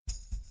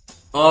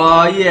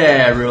Oh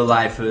yeah, real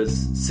lifers,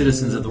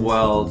 citizens of the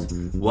world.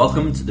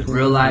 Welcome to the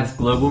Real Life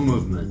Global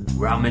Movement,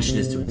 where our mission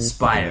is to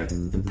inspire,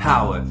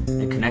 empower,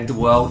 and connect the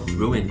world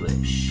through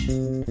English.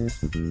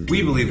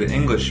 We believe that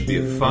English should be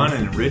a fun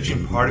and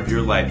enriching part of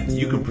your life that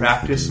you can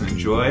practice and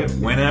enjoy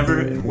whenever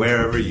and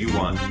wherever you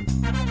want.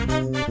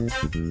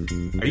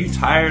 Are you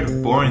tired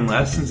of boring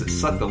lessons that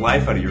suck the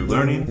life out of your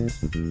learning?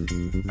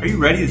 Are you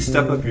ready to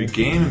step up your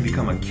game and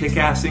become a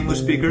kick-ass English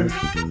speaker?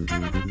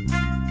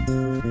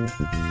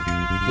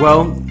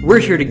 Well, we're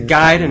here to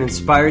guide and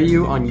inspire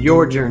you on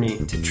your journey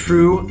to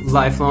true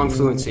lifelong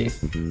fluency.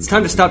 It's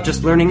time to stop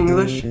just learning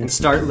English and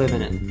start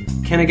living it.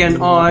 Can I get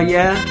an aw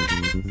yeah?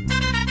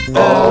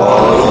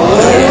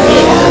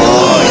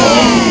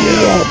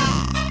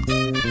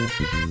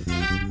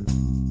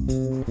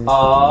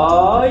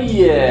 Oh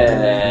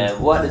yeah!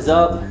 What is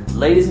up,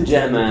 ladies and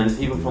gentlemen,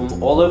 people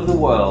from all over the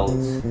world?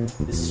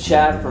 This is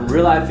Chad from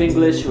Real Life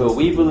English, where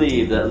we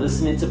believe that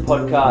listening to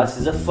podcasts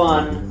is a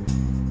fun,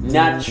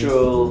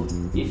 natural,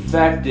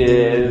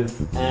 effective,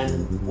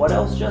 and what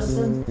else,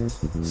 Justin?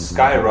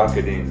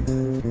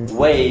 Skyrocketing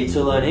way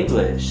to learn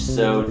English.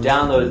 So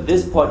download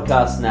this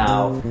podcast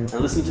now and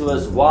listen to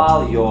us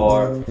while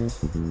you're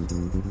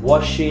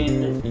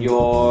washing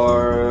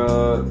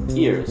your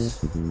ears.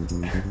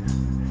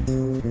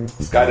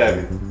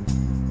 Skydiving.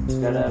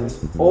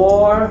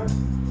 Or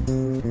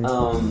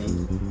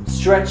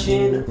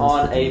stretching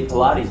on a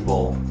Pilates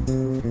ball,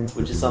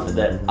 which is something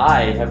that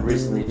I have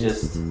recently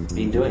just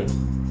been doing.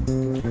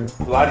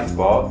 Pilates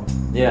ball?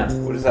 Yeah.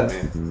 What does that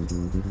mean?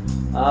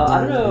 I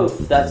don't know if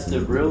that's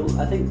the real...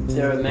 I think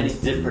there are many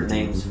different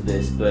names for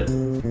this, but...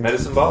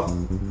 Medicine ball?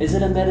 Is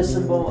it a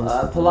medicine ball?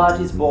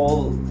 Pilates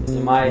ball?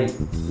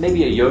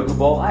 Maybe a yoga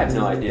ball? I have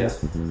no idea.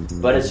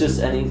 But it's just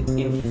an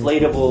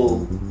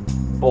inflatable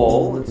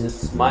ball.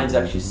 Mine's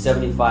actually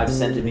 75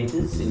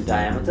 centimeters in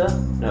diameter.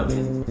 No,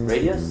 in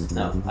radius?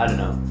 No, I don't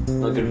know.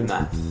 Not good with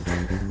math.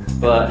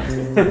 But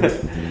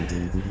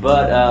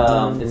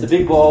it's a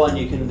big ball,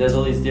 and there's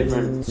all these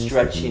different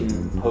stretching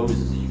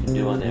poses you can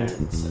do on there.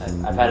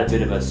 And I've had a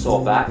bit of a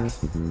sore back,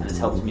 and it's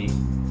helped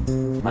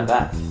my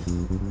back.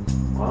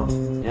 Well,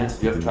 yeah.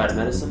 Have you ever tried a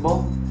medicine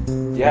ball?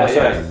 Yeah,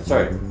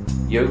 Sorry.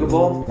 Yoga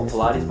ball or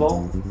Pilates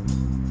ball?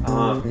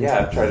 Yeah,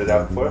 I've tried it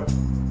out before.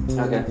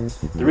 Okay.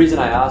 The reason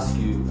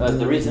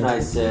I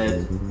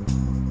said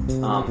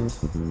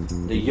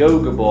the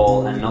yoga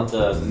ball and not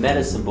the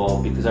medicine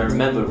ball, because I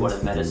remembered what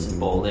a medicine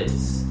ball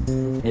is.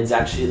 It's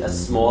actually a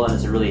small and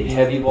it's a really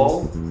heavy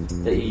ball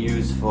that you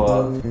use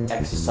for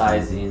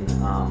exercising,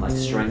 like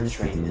strength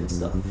training and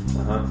stuff.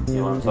 You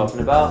know what I'm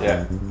talking about?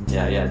 Yeah.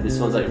 Yeah. This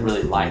one's like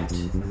really light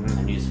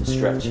and used for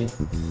stretching.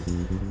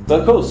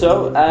 But cool.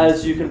 So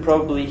as you can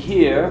probably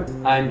hear,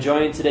 I'm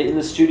joined today in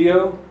the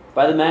studio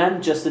by the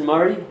man, Justin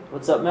Murray.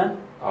 What's up, man?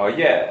 Oh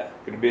yeah,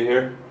 good to be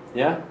here.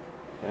 Yeah?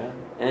 Yeah.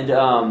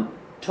 And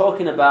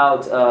talking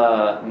about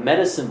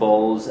medicine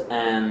balls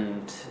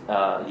and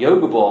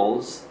yoga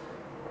balls,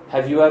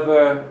 have you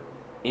ever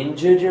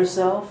injured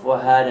yourself or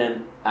had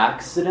an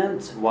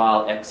accident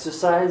while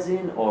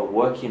exercising or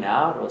working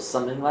out or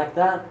something like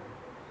that?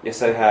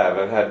 Yes, I have.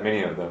 I've had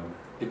many of them.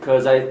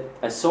 Because I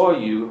saw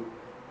you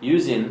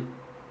using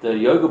the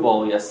yoga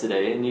ball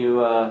yesterday, and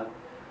you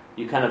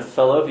kind of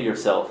fell over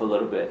yourself a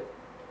little bit.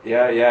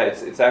 Yeah.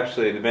 It's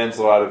actually, it demands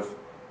a lot of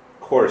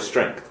core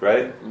strength,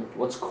 right?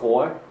 What's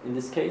core in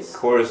this case?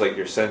 Core is like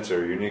your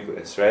center, your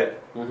nucleus, right?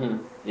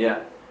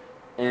 Yeah.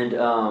 And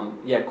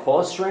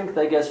core strength,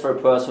 I guess, for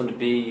a person would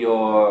be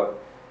your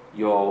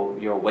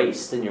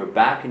waist and your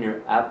back and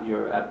your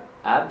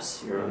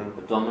abs, your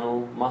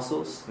abdominal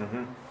muscles.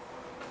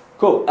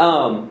 Cool.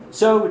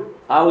 So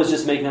I was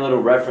just making a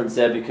little reference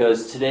there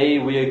because today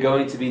we are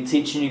going to be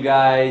teaching you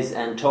guys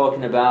and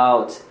talking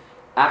about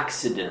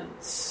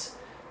accidents.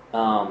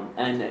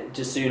 And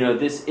just so you know,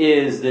 this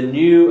is the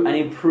new and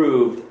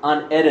improved,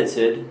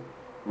 unedited,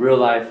 real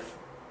life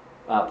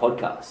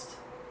podcast.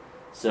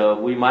 So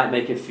we might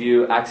make a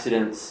few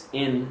accidents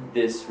in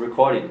this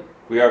recording.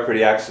 We are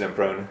pretty accident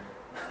prone.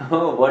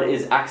 Oh, what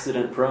is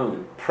accident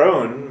prone?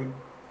 Prone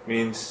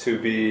means to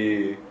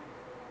be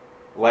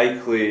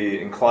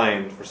likely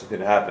inclined for something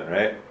to happen,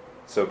 right?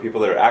 So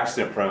people that are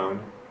accident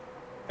prone,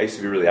 I used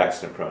to be really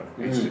accident prone.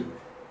 I used to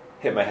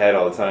hit my head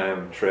all the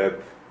time,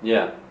 trip.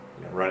 Yeah.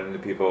 Run into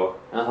people.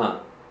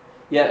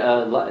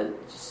 Yeah,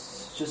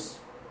 just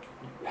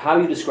how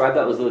you described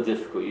that was a little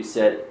difficult. You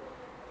said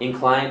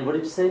inclined, what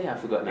did you say? I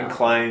forgot now.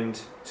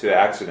 Inclined to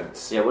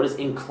accidents. Yeah, what does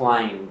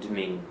inclined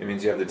mean? It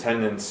means you have the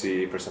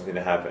tendency for something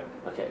to happen.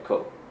 Okay,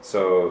 cool.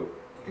 So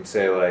you can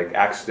say like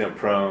accident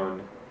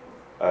prone.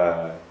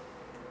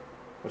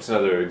 What's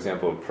another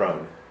example of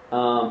prone?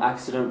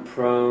 Accident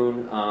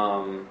prone.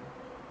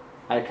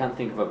 I can't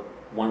think of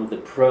one with the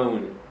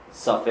prone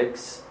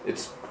suffix.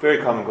 It's very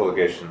common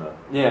collocation though.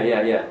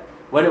 Yeah.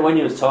 When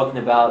you was talking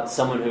about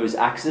someone who is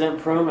accident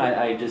prone,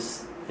 I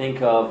just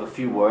think of a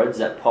few words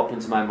that pop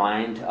into my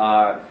mind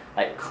are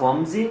like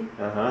clumsy,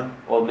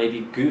 or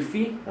maybe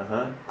goofy,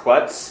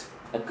 klutz,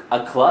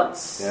 a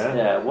klutz.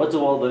 Yeah. What do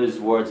all those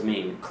words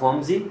mean?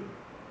 Clumsy.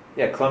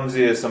 Yeah,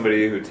 clumsy is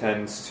somebody who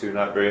tends to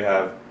not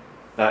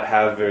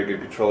have very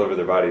good control over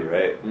their body,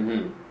 right?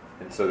 Mm-hmm.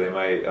 And so they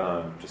might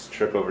just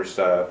trip over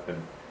stuff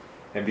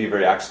and be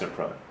very accident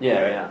prone.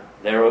 Yeah,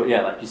 right?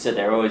 yeah. Like you said,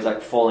 they're always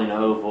like falling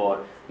over.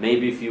 Or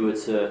maybe if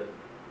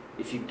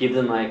you give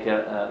them like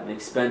an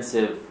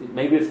expensive,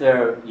 maybe if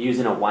they're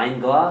using a wine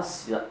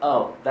glass, you're like,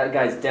 oh, that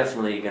guy's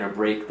definitely gonna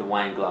break the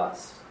wine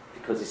glass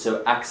because he's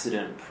so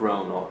accident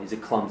prone, or he's a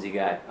clumsy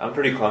guy. I'm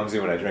pretty clumsy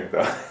when I drink,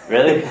 though.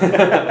 Really?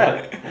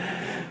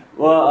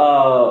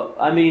 Well,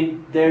 I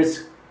mean,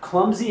 there's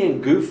clumsy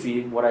and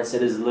goofy. What I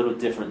said is a little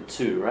different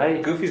too,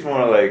 right? Goofy's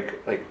more like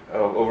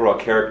overall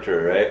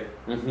character,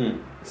 right?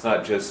 Mm-hmm. It's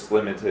not just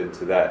limited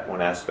to that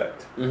one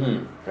aspect,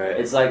 Mm-hmm. right?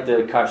 It's like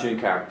the cartoon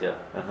character.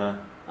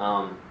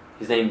 Uh-huh.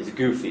 His name is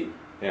Goofy.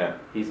 Yeah.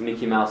 He's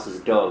Mickey Mouse's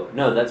dog.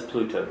 No, that's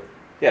Pluto.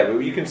 Yeah, but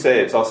you can say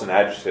it's also an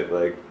adjective,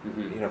 like,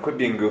 Mm-hmm. quit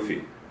being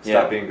goofy. Yeah.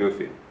 Stop being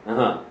goofy.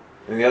 Uh-huh.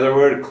 And the other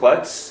word,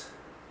 klutz,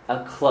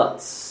 A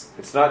klutz.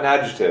 it's not an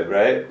adjective,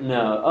 right?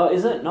 No. Oh,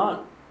 is it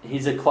not?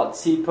 He's a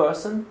klutzy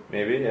person?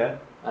 Maybe, yeah.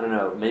 I don't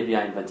know. Maybe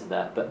I invented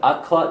that. But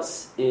a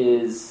klutz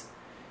is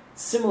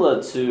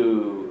similar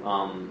to,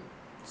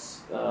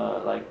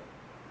 like,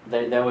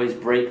 they always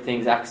break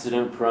things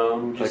accident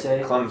prone, would you Like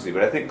say? clumsy,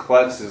 but I think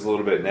klutz is a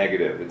little bit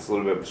negative. It's a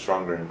little bit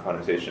stronger in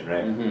connotation,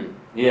 right?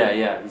 Mm-hmm.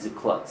 Yeah, he's a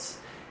klutz.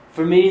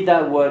 For me,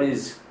 that word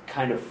is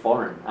kind of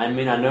foreign. I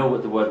mean, I know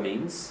what the word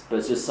means, but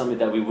it's just something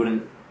that we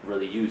wouldn't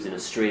really use in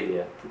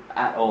Australia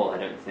at all, I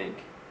don't think.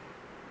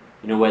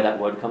 You know where that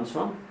word comes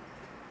from?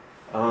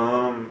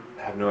 I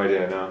have no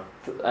idea, no.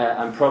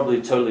 I'm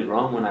probably totally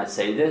wrong when I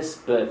say this,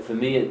 but for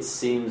me it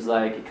seems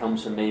like it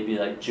comes from maybe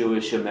like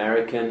Jewish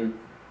American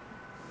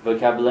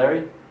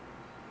vocabulary.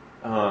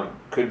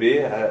 Could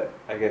be.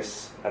 I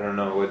guess I don't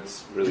know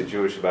what's really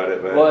Jewish about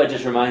it, but... Well, it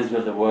just reminds me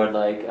of the word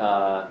like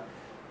a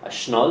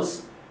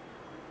schnoz.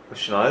 A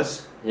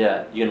schnoz?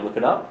 Yeah, you gonna look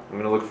it up? I'm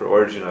going to look for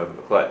origin of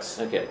klutz.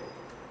 Okay.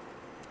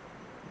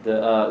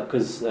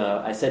 Because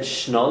I said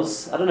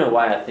schnoz. I don't know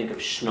why I think of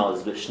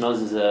schnoz, but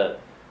schnoz is a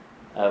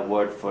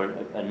word for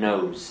a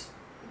nose.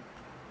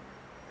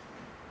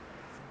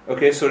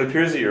 Okay, so it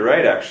appears that you're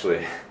right,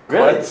 actually.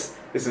 Really? Klutz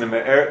is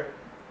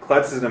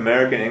an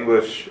American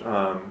English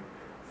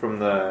from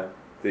the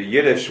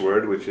Yiddish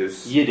word, which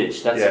is...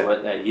 Yiddish. That's Yeah.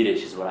 what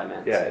Yiddish is what I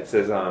meant. Yeah, it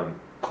says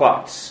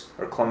klutz,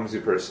 or clumsy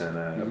person,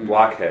 a Mhm.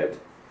 blockhead.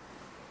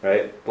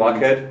 Right?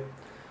 Blockhead?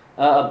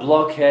 A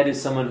blockhead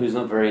is someone who's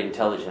not very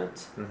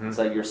intelligent. Mhm. It's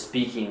like you're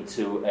speaking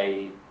to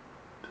a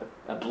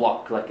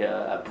block, like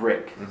a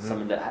brick, Mhm.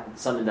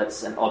 something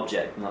that's an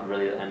object, not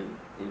really an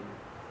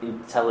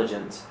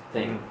intelligent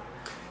thing.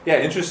 Yeah,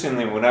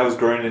 interestingly, when I was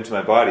growing into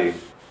my body,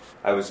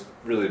 I was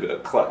really a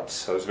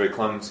klutz. I was very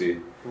clumsy.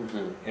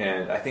 Mm-hmm.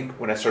 And I think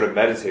when I started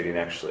meditating,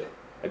 actually,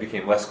 I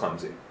became less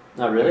clumsy.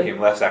 Not I really? became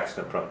less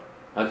accident prone.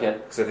 Okay.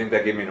 Because I think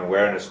that gave me an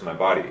awareness of my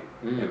body.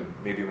 Mm. And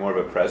maybe more of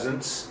a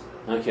presence.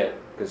 Okay.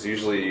 Because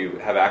usually you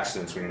have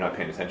accidents when you're not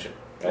paying attention.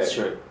 Right? That's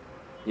true.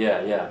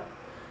 Yeah.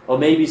 Or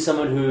maybe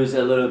someone who's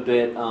a little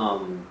bit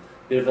of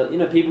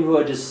a, people who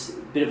are just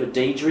a bit of a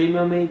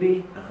daydreamer,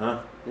 maybe. Uh-huh.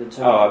 The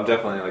term- Oh, I'm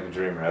definitely like a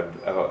dreamer.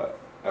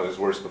 I was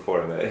worse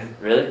before that.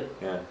 Really?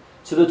 Yeah.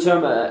 So the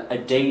term a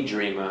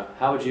daydreamer,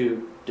 how would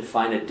you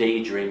define a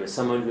daydreamer?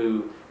 Someone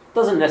who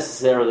doesn't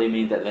necessarily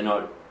mean that they're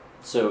not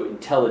so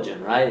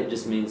intelligent, right? It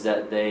just means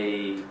that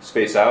they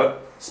Space out?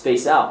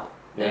 space out.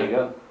 There Yeah. you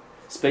go.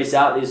 Space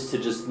out is to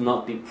just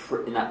not be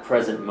in that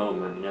present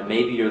moment.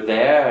 Maybe you're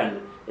there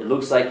and it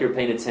looks like you're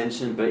paying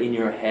attention, but in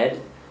your head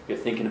you're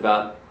thinking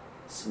about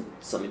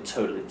something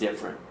totally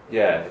different.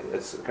 Yeah,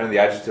 it's kind of the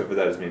adjective for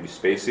that is maybe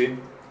spacey.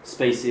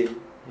 Spacey,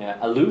 yeah.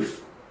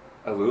 Aloof.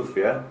 Aloof,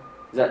 yeah.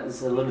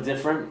 Is a little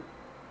different?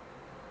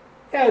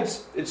 Yeah,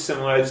 it's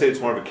similar. I'd say it's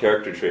more of a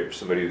character trait for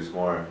somebody who's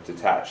more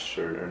detached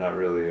or not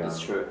really That's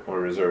true. more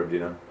reserved,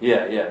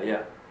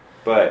 Yeah.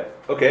 But,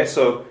 okay,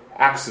 so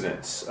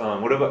accidents.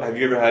 What about, have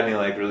you ever had any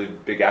like really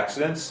big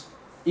accidents?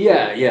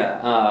 Yeah.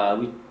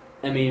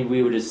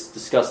 We were just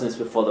discussing this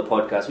before the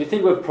podcast. We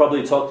think we've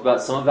probably talked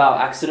about some of our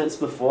accidents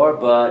before,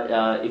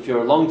 but if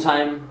you're a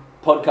long-time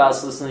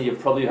podcast listener, you've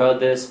probably heard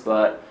this,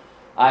 but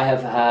I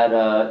have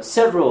had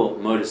several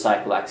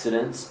motorcycle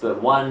accidents, but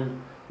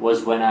one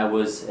was when I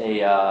was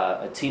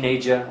a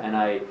teenager and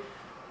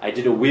I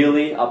did a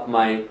wheelie up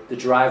the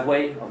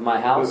driveway of my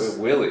house.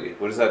 Willie.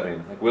 What does that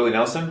mean? Like Willie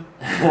Nelson?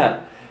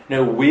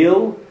 No,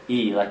 wheel,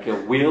 like a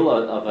wheel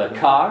of a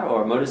car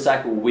or a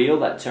motorcycle wheel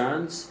that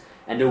turns.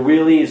 And a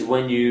wheelie is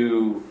when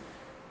you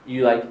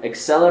like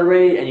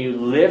accelerate and you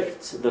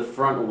lift the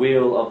front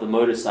wheel of the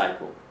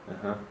motorcycle.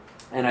 Uh-huh.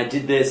 And I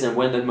did this, and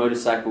when the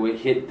motorcycle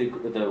hit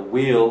the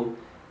wheel,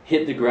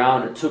 hit the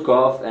ground, it took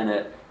off and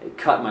it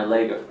cut my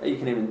leg. You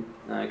can even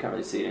I can't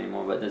really see it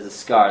anymore, but there's a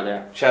scar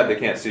there. Chad, they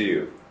can't see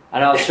you.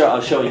 And I'll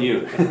show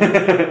you.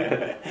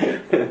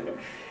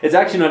 It's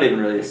actually not even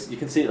really. You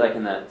can see it like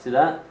in that. See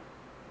that?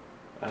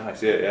 Oh, I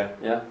see it. Yeah.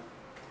 Yeah.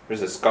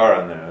 There's a scar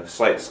on there, a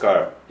slight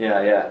scar.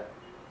 Yeah.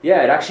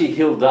 It actually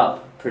healed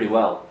up pretty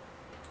well.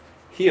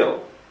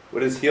 Heel. What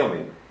does heel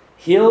mean?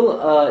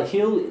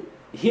 Heel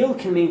heal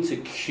can mean to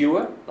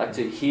cure, like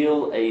to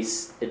heal a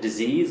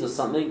disease or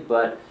something,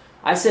 but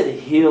I said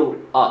heal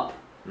up,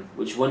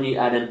 which when you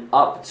add an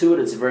up to it,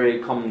 it's a very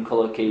common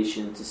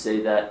collocation to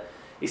say that,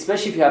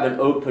 especially if you have an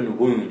open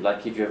wound,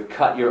 like if you've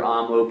cut your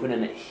arm open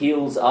and it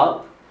heals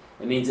up,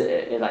 it means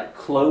it like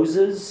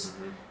closes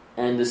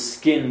and the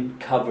skin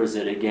covers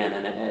it again,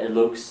 and it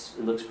looks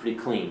pretty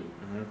clean.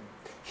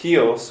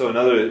 Heal, so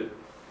another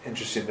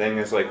interesting thing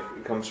is like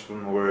it comes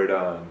from the word,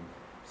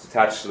 it's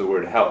attached to the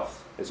word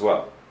health as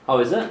well. Oh,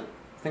 is it?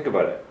 Think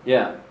about it.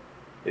 Yeah.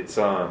 It's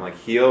like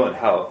heal and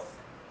health,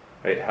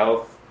 right?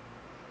 Health,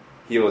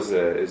 heal is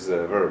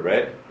a verb,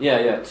 right?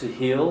 Yeah, to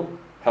heal.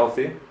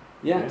 Healthy.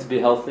 Yeah, to be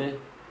healthy.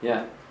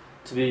 Yeah.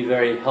 To be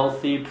very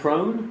healthy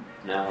prone?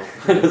 No,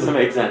 that doesn't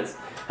make sense.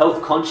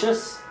 Health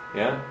conscious?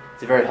 Yeah.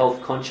 It's a very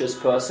health conscious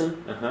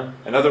person.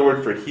 Another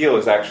word for heel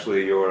is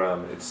actually your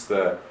it's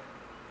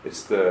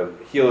the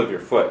heel of your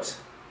foot,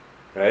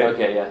 right?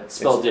 Okay, yeah. It's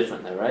spelled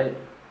different though, right?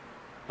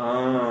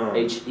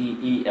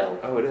 Heel.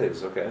 Oh, it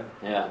is. Okay.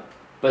 Yeah.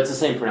 But it's the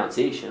same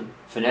pronunciation.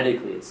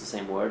 Phonetically, it's the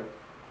same word.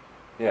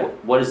 Yeah.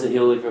 What is the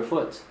heel of your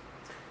foot?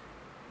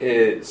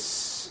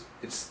 It's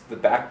the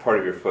back part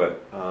of your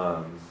foot,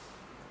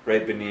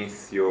 right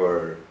beneath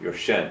your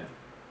shin,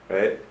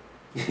 right?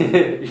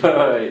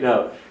 Right,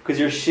 no, because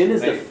your shin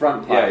is the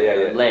front part of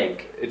your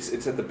leg.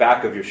 It's at the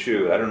back of your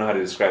shoe. I don't know how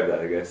to describe that.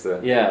 I guess.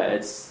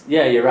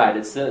 Yeah, you're right.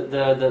 It's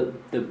the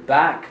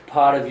back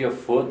part of your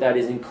foot that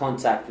is in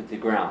contact with the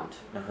ground.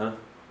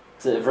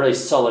 It's a very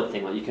solid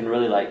thing. Like you can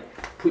really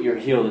like put your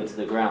heel into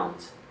the ground.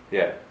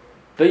 Yeah.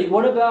 But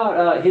what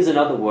about here's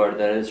another word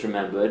that is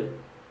remembered.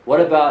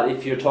 What about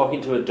if you're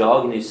talking to a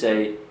dog and you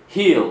say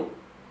heel?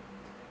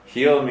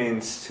 Heel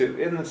means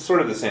to, and it's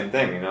sort of the same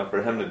thing,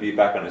 for him to be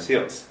back on his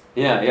heels.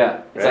 Yeah.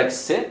 It's right? like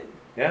sit.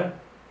 Yeah.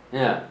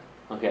 Yeah.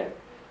 Okay.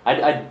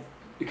 I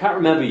can't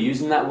remember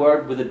using that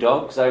word with a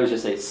dog because I always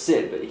just say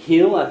sit, but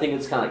heel, I think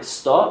it's kind of like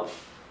stop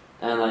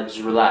and like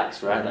just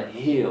relax, right? Like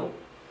heel.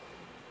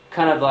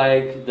 Kind of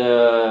like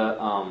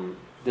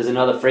there's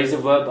another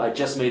phrasal verb. I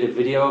just made a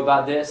video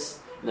about this,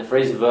 and the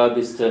phrasal verb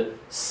is to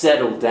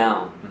settle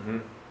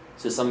down.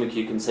 So something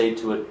you can say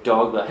to a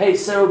dog, like, hey,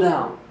 settle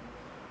down.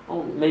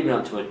 Well, maybe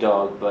not to a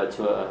dog, but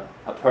to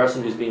a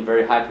person who's being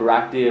very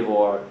hyperactive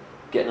or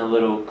getting a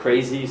little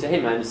crazy. You say, hey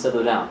man, just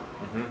settle down.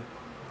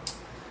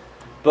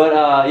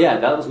 But yeah,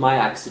 that was my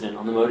accident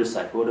on the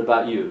motorcycle. What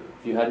about you?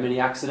 Have you had many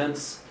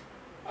accidents?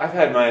 I've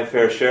had my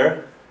fair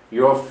share.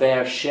 Your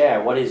fair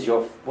share. What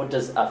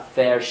does a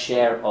fair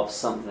share of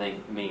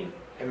something mean?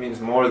 It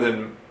means more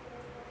than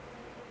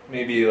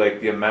maybe like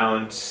the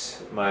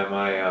amount, my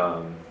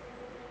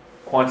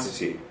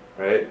quantity,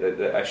 right?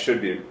 That I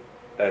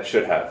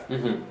should have.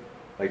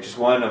 Like just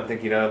one I'm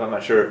thinking of. I'm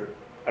not sure.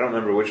 I don't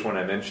remember which one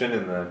I mentioned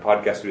in the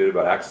podcast we did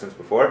about accidents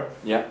before.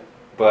 Yeah.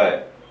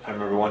 But I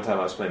remember one time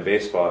I was playing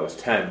baseball. I was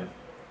 10.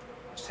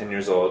 I was 10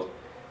 years old,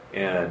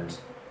 and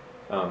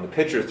the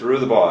pitcher threw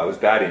the ball. I was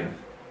batting.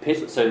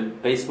 So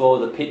baseball,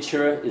 the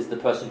pitcher is the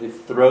person who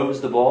throws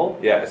the ball?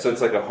 Yeah, so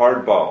it's like a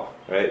hard ball,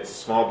 right? It's a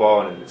small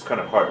ball and it's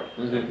kind of hard.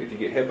 If you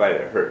get hit by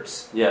it, it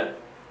hurts. Yeah.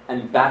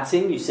 And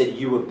batting, you said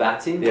you were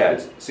batting? Yeah,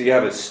 so you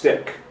have a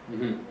stick,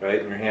 right,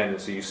 in your hand,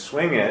 and so you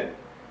swing it,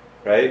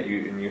 right,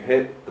 and you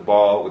hit the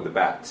ball with the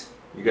bat.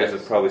 You guys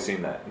have probably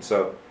seen that. And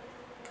so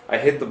I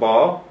hit the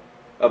ball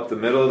up the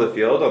middle of the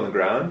field on the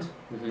ground,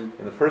 and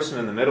the person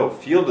in the middle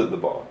fielded the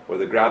ball, or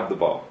they grabbed the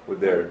ball with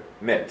their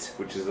mitt,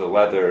 which is a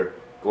leather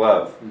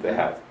glove they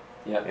have.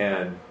 Yeah.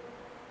 And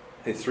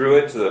they threw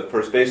it to the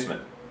first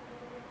baseman,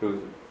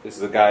 who is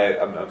the guy,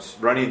 I'm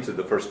running to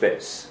the first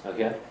base.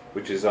 Okay.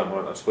 Which is what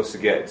I'm supposed to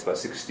get. It's about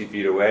 60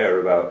 feet away, or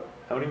about,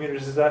 how many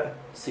meters is that?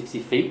 60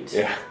 feet?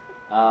 Yeah.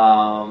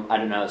 I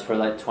don't know, it's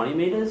probably like 20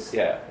 meters?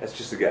 Yeah, that's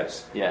just a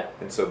guess. Yeah.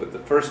 And so, but the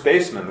first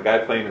baseman, the guy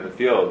playing in the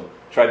field,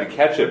 tried to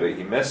catch it, but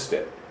he missed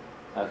it.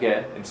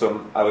 Okay. And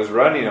so I was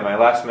running, and my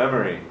last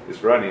memory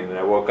is running, and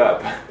I woke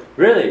up.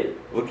 Really?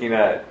 Looking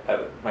at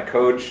my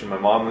coach, and my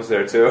mom was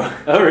there too.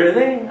 Oh,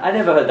 really? I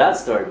never heard that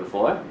story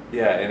before.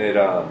 Yeah, and it,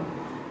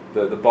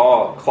 the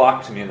ball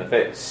clocked me in the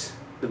face.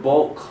 The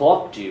ball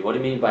clocked you? What do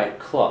you mean by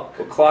clock?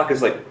 Well, clock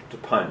is like to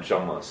punch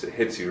almost. It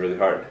hits you really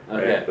hard.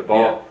 Okay. Right? The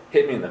ball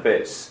hit me in the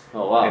face.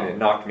 Oh, wow. And it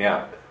knocked me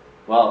out.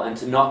 Well, and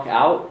to knock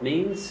out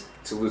means?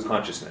 To lose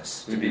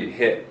consciousness. To be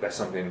hit by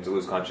something, to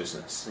lose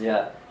consciousness.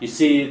 Yeah. You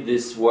see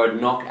this word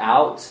knock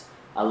out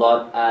a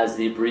lot as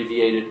the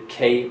abbreviated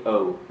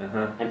KO.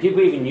 And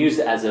people even use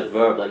it as a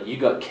verb, like you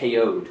got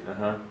KO'd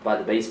by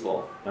the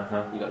baseball.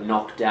 You got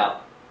knocked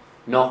out.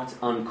 Knocked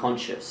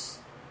unconscious.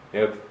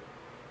 Yep.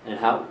 And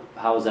how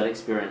was that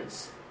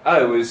experience?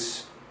 I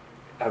was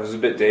a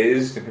bit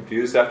dazed and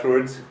confused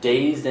afterwards.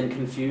 Dazed and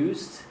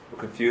confused? Well,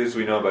 confused,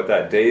 we know about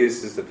that.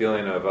 Dazed is the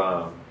feeling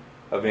of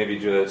maybe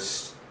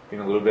just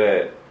being a little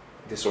bit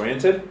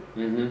disoriented.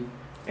 And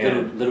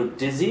little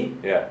dizzy?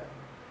 Yeah.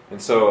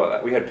 And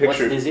so we had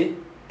pictures. What's dizzy?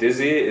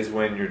 Dizzy is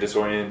when you're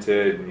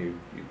disoriented and you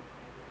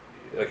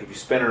like if you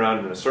spin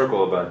around in a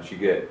circle a bunch, you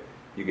get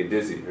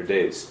dizzy or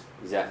dazed.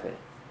 Exactly.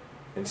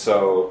 And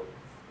so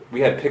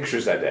we had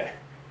pictures that day.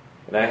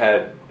 and I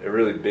had a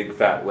really big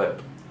fat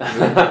lip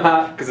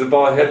because the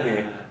ball hit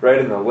me right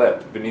in the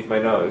lip beneath my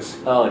nose.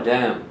 Oh,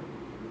 damn.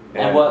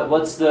 And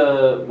what's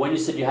when you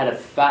said you had a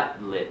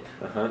fat lip,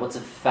 what's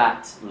a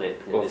fat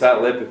lip? Well,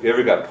 fat lip, if you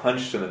ever got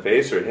punched in the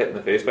face or hit in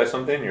the face by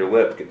something, your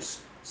lip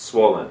gets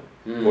swollen,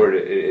 or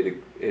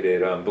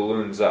it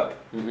balloons up,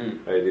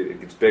 right?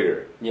 It gets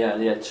bigger. Yeah.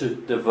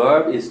 The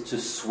verb is to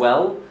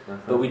swell,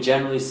 but we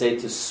generally say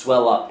to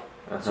swell up.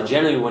 So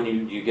generally when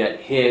you get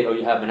hit or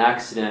you have an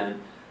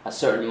accident, a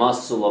certain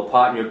muscle or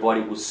part in your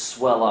body will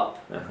swell up,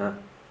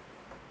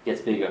 gets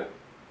bigger.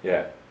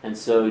 Yeah. And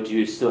so, do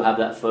you still have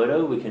that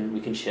photo? We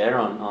can share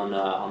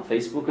on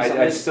Facebook or something.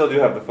 I still do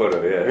have the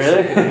photo. Yes.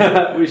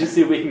 Really? We should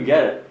see if we can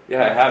get it.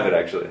 Yeah, I have it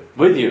actually.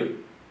 With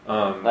you?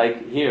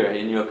 Like here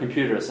in your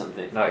computer or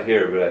something? Not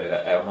here, but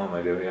at home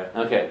I do. Yeah.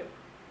 Okay.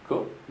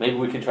 Cool. Maybe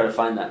we can try to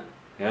find that.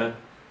 Yeah.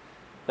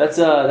 That's.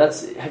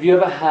 Have you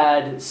ever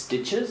had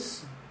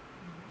stitches?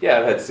 Yeah,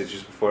 I've had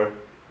stitches before.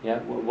 Yeah.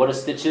 What are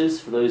stitches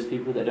for those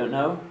people that don't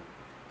know?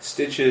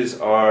 Stitches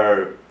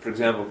are, for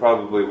example,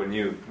 probably when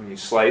you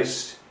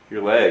sliced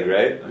your leg,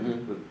 right?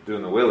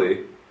 Doing the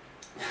wheelie.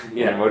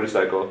 Yeah. On a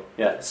motorcycle.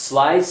 Yeah.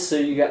 Slice, so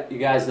you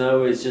guys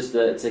know, is just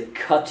it's a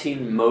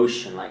cutting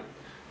motion. Like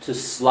to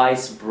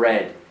slice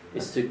bread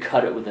is to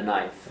cut it with a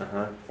knife.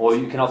 Or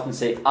you can often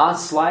say a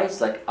slice,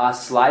 like a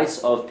slice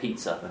of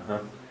pizza.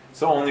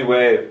 It's the only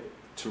way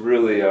to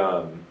really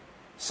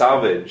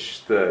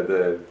salvage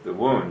the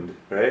wound,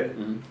 right?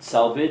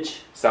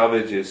 Salvage.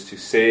 Salvage is to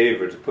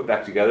save or to put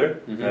back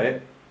together,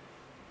 right?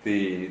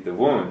 The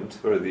wound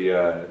or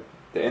the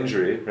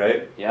injury,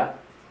 right? Yeah.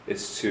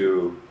 Is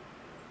you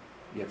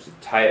have to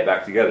tie it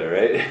back together,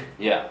 right?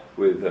 Yeah.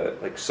 With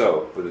like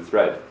so, with a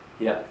thread.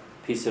 Yeah.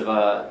 Piece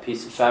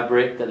of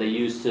fabric that they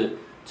use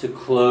to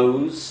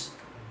close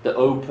the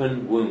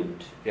open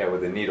wound. Yeah,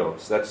 with a needle.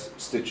 So that's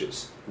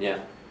stitches. Yeah.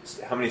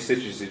 How many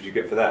stitches did you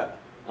get for that?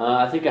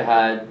 I think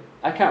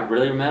I can't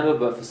really remember,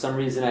 but for some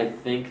reason I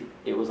think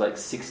it was like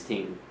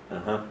 16.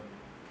 Something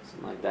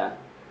like that.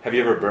 Have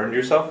you ever burned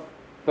yourself?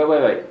 But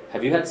wait.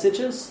 Have you had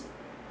stitches?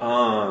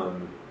 Have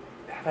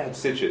I had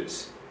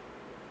stitches?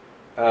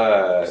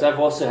 Because I've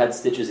also had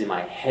stitches in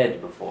my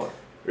head before.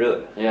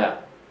 Really? Yeah.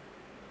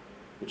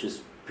 Which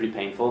is pretty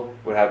painful.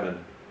 What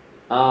happened?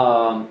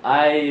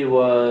 I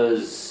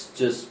was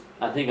just.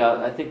 I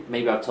think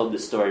maybe I've told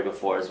this story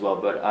before as well.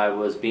 But I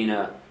was being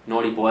a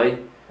naughty boy,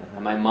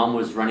 and my mom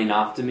was running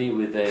after me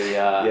with a.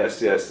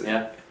 Yes.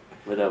 Yeah.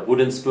 With a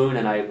wooden spoon,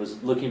 and I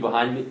was looking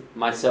behind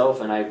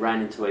myself, and I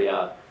ran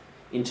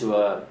into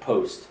a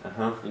post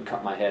and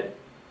cut my head.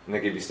 And they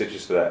gave you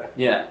stitches for that?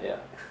 Yeah.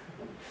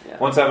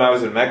 One time I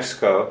was in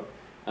Mexico.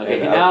 Okay,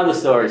 now the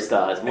story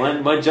starts.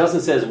 When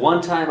Justin says,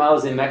 one time I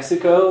was in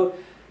Mexico,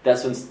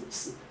 that's when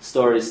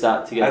stories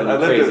start to get a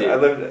little crazy.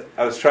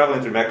 I was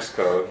traveling through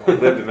Mexico. I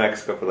lived in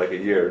Mexico for like a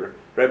year.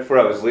 Right before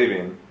I was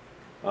leaving,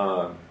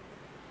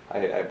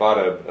 I bought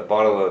a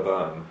bottle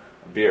of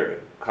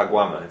beer,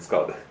 caguama it's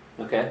called.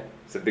 Okay.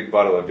 It's a big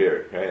bottle of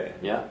beer, right?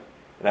 Yeah.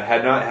 And I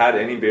had not had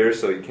any beer,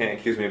 so you can't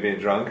accuse me of being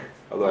drunk,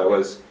 although I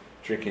was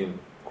drinking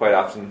quite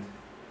often in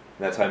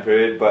that time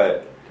period.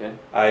 But okay.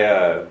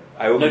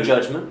 I opened no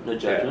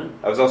judgment. Yeah.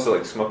 I was also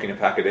like smoking a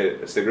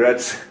packet of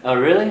cigarettes. Oh,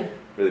 really?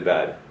 Really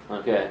bad.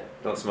 Okay.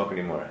 Don't smoke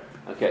anymore.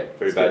 Okay.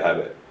 Very bad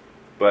habit.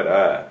 But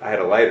I had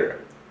a lighter,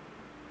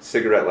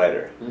 cigarette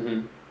lighter.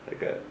 And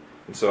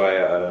so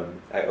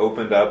I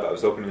opened up. I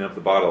was opening up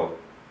the bottle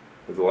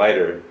with the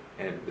lighter,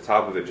 and the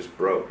top of it just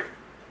broke.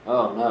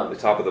 Oh no. The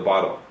top of the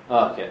bottle.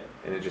 Oh, okay.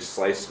 And it just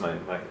sliced my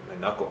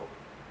knuckle.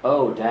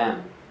 Oh,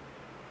 damn.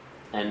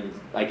 And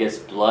I guess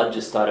blood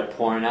just started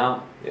pouring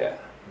out? Yeah.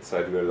 So I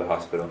had to go to the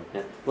hospital.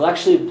 Yeah. Well,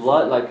 actually,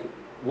 blood, like,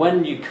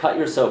 when you cut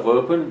yourself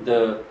open,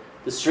 the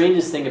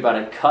strangest thing about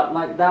a cut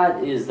like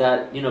that is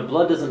that,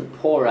 blood doesn't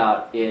pour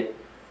out.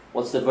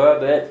 What's the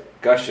verb?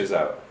 It gushes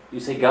out. You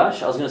say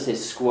gush? I was going to say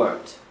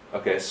squirt.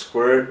 Okay,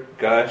 squirt,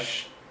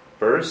 gush,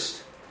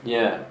 burst?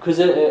 Yeah, because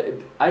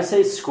I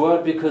say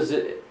squirt because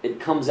it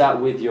comes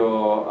out with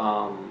your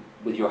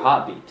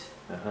heartbeat,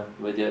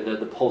 with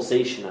the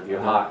pulsation of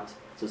your heart.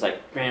 So it's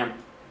like bam,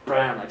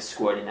 bam, like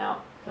squirting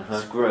out.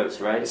 It's gross,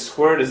 right? A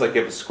squirt is like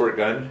you have a squirt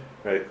gun,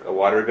 right? A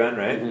water gun,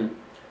 right?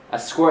 A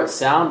squirt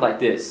sound like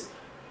this.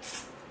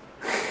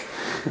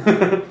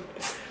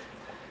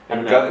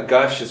 And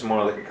gush is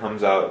more like it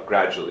comes out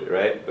gradually,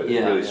 right? But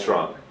it's really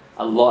strong.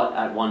 A lot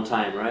at one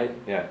time, right?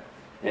 Yeah.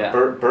 Yeah.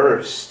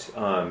 Burst.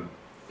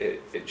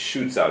 It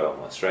shoots out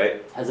almost,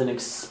 right? Has an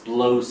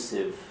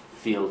explosive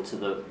feel to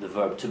the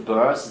verb. To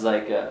burst is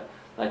like a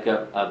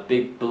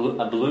big balloon.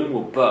 A balloon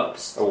will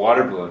burst. A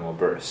water balloon will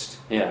burst.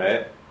 Yeah.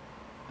 Right.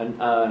 And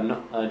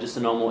just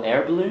a normal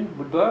air balloon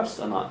would burst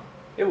or not?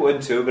 It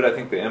would too, but I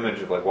think the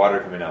image of like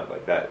water coming out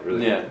like that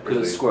really. Yeah, because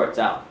it squirts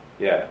out.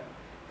 Yeah.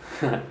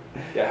 Yeah.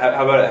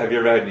 How about it? Have you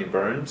ever had any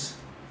burns?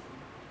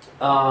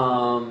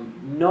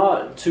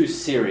 Not too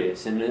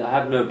serious, and I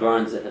have no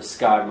burns that have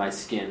scarred my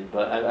skin,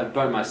 but I've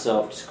burnt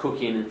myself just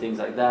cooking and things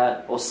like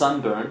that, or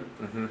sunburn.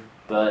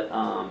 But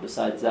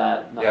besides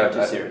that, nothing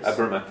too serious. I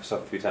burnt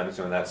myself a few times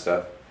doing that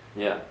stuff.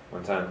 Yeah.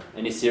 one time.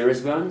 Any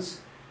serious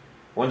burns?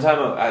 One time,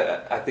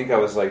 I think I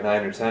was like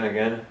 9 or 10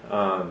 again,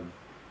 and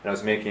I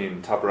was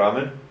making top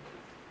ramen.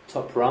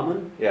 Top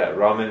ramen? Yeah,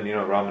 ramen. You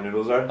know what ramen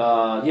noodles are?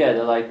 Yeah,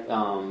 they're like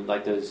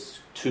those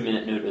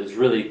 2-minute noodles,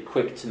 really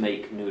quick to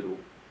make noodle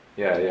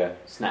Yeah.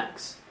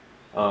 snacks.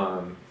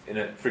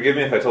 Forgive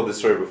me if I told this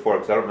story before,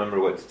 because I don't remember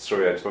what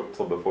story I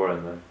told before.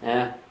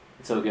 Yeah,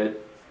 it's all good.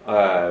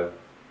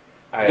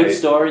 Good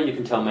Story you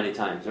can tell many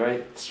times,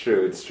 right? It's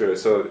true.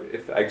 So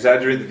if I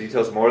exaggerate the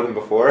details more than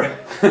before,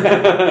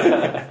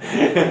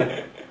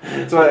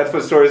 that's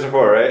what stories are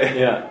for, right?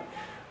 Yeah.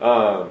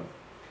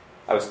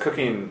 I was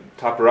cooking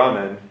top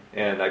ramen,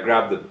 and I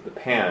grabbed the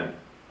pan,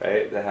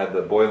 right, that had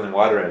the boiling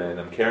water in it, and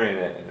I'm carrying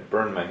it, and it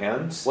burned my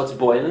hands. What's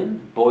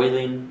boiling?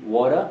 Boiling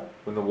water?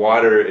 When the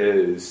water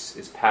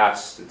is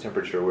past the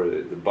temperature where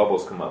the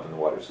bubbles come up in the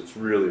water, so it's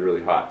really,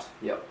 really hot.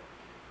 Yep.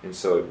 And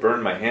so it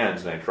burned my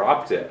hands, and I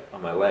dropped it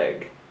on my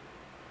leg.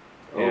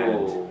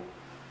 And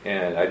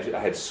I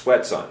had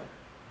sweats on.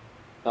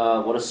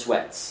 What are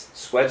sweats?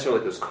 Sweats are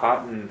like those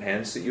cotton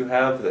pants that you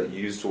have that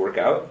you use to work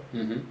out.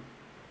 Mm-hmm.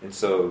 And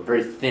so...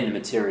 Very thin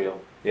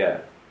material.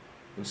 Yeah.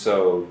 And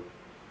so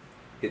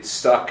it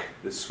stuck,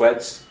 the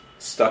sweats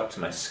stuck to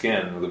my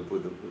skin with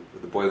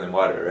the boiling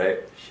water, right?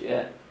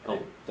 Shit. Oh,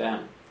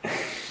 damn.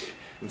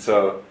 And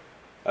so,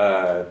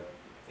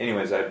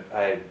 anyways,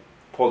 I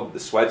pulled the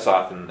sweats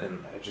off,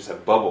 and I just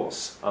had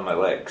bubbles on my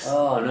legs.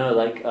 Oh, no,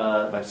 like...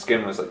 My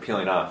skin was like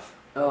peeling off.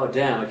 Oh,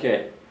 damn,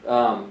 okay.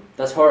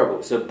 That's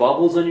horrible. So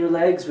bubbles on your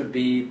legs would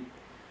be...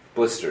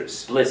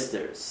 Blisters.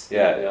 Blisters.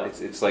 Yeah,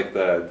 it's like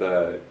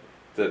the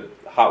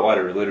hot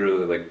water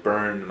literally like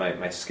burned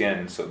my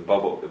skin, so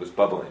it was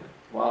bubbling.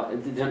 Wow,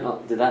 did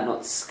that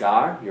not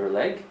scar your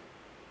leg?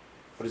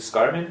 What does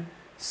scar mean?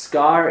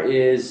 Scar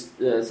is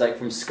it's like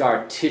from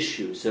scar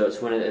tissue, so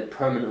it's when it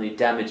permanently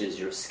damages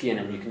your skin,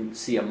 and you can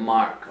see a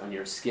mark on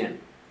your skin.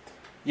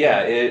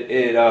 Yeah,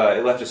 it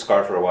left a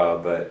scar for a while,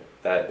 but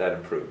that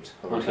improved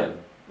over time.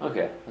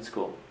 Okay, that's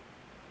cool.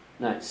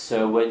 Nice.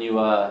 So when you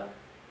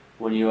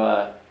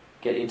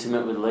get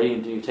intimate with a lady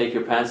and you take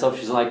your pants off,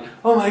 she's like,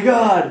 "Oh my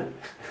god!"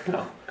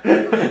 No.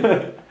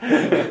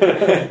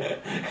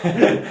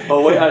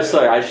 Oh wait, I'm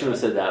sorry, I shouldn't have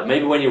said that.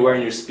 Maybe when you're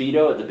wearing your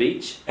Speedo at the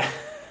beach,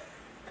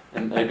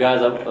 and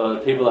guys,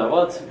 people are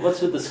like,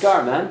 "What's with the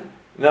scar, man?"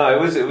 No, it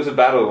was a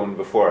battle wound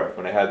before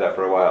when I had that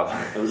for a while.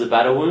 It was a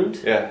battle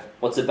wound? Yeah.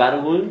 What's a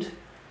battle wound?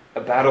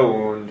 A battle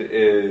wound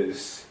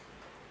is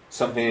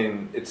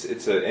something.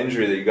 It's an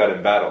injury that you got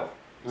in battle.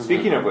 Mm-hmm.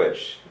 Speaking of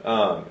which,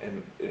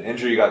 an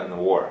injury you got in the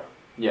war.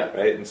 Yeah.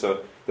 Right. And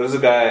so there was a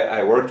guy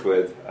I worked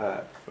with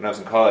when I was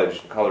in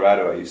college in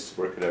Colorado. I used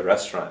to work at a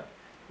restaurant,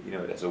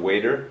 as a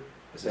waiter,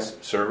 as a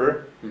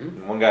server. Mm-hmm.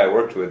 And one guy I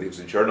worked with, he was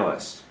a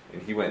journalist,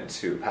 and he went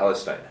to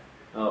Palestine.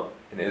 Oh.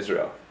 In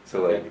Israel.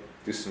 So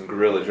do some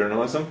guerrilla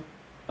journalism.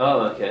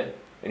 Oh, okay.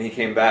 And he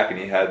came back, and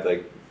he had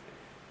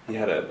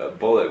a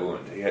bullet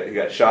wound. He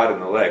got shot in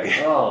the leg.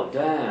 Oh,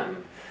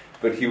 damn.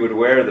 But he would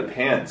wear the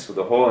pants with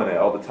a hole in it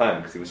all the time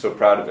because he was so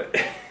proud of it.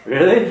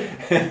 Really?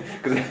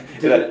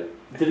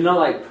 Did it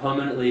not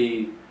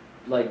permanently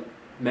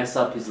mess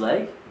up his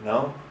leg?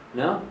 No.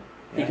 No?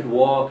 Yeah. He could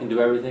walk and do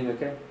everything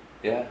okay?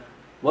 Yeah.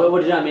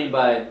 What did I mean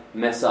by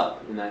mess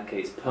up in that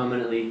case?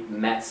 Permanently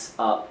mess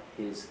up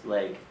his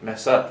leg.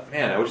 Mess up?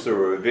 Man, I wish there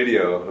were a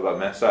video about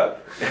mess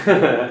up.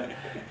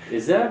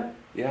 Is there?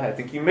 Yeah, I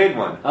think you made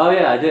one. Oh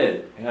yeah, I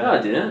did. Yeah. No,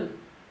 I didn't.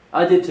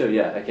 I did too,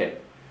 yeah, okay.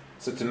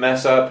 So to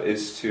mess up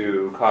is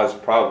to cause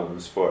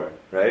problems for,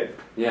 right?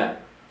 Yeah.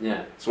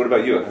 So what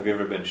about you? Have you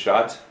ever been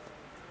shot?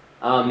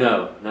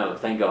 No,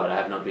 thank God I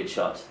have not been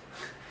shot.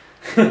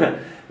 That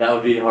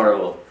would be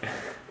horrible.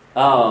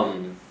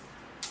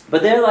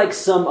 But there are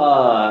some,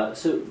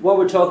 so what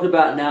we're talking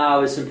about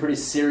now is some pretty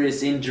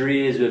serious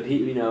injuries with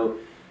people,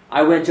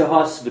 I went to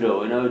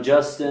hospital,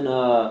 Justin,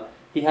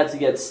 he had to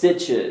get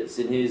stitches,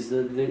 and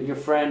your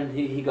friend,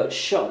 he got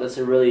shot. That's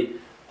a really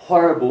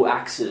horrible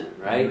accident,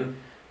 right? Mm-hmm.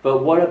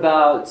 But what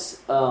about,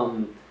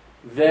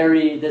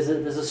 there's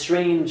a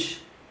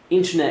strange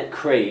internet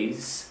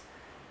craze,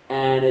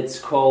 and it's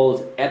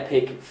called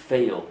epic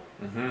fail.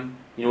 Mm-hmm.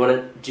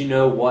 Do you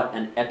know what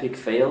an epic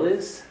fail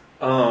is?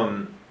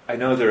 I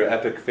know there are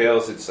epic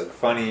fails. It's like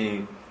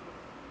funny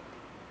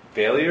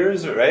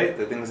failures, right?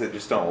 The things that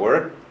just don't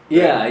work.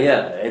 Yeah.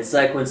 It's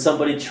like when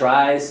somebody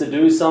tries to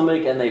do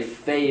something and they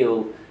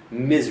fail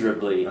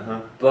miserably,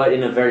 but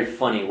in a very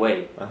funny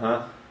way.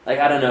 Like,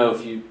 I don't know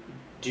if you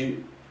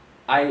do.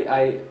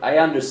 I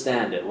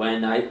understand it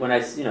when I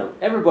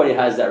everybody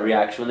has that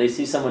reaction when they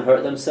see someone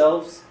hurt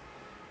themselves.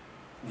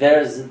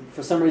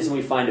 For some reason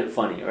we find it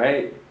funny,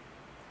 right?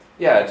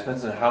 Yeah, it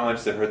depends on how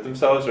much they hurt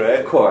themselves, right?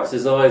 Of course,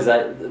 there's always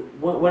that.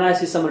 When I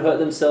see someone hurt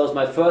themselves,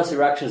 my first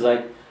reaction is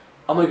like,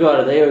 "Oh my God,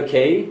 are they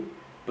okay?"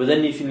 But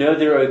then if you know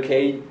they're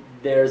okay,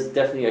 there's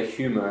definitely a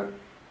humor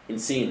in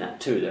seeing that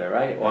too, there,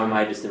 right? Or am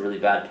I just a really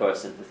bad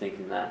person for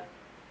thinking that?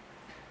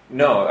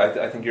 No,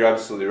 I think you're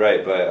absolutely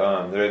right,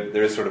 but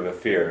there is sort of a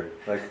fear,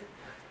 like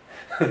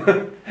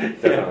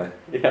definitely.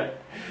 Yeah.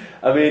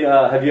 I mean,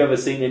 have you ever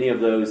seen any of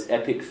those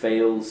epic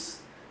fails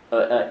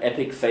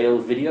epic fail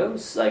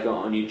videos. Like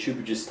on YouTube,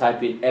 you just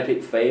type in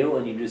epic fail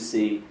and you just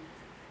see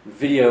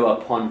video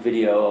upon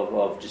video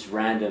of just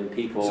random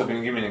people. So can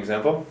you give me an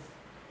example?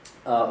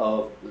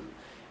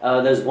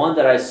 There's one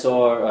that I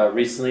saw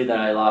recently that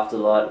I laughed a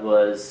lot.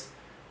 Was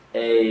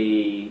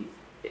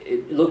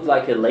it looked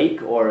like a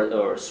lake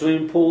or a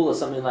swimming pool or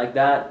something like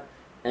that,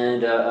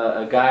 and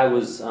a guy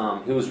was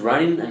he was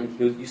running, and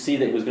you see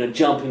that he was going to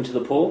jump into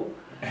the pool,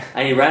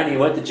 and he ran. He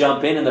went to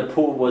jump in, and the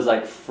pool was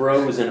like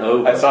frozen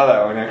over. I saw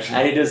that one actually.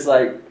 And he just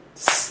like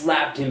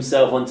slapped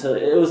himself onto.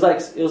 It was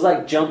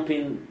like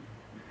jumping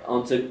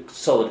onto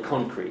solid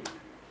concrete.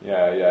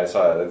 Yeah, I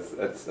saw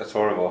that. That's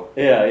horrible.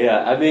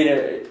 Yeah. I mean,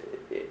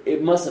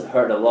 it must have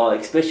hurt a lot,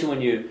 especially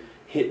when you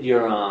hit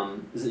your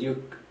is it your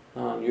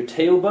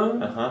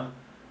tailbone? Uh-huh.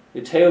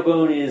 Your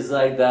tailbone is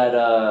like that.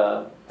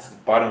 It's the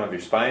bottom of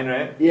your spine,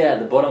 right? Yeah,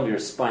 the bottom of your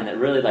spine. That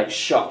really like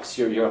shocks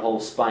your whole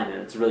spine,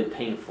 and it's really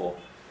painful.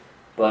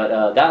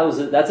 But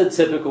that's a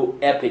typical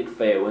epic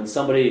fail when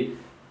somebody,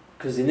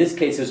 because in this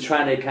case, he was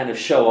trying to kind of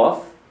show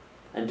off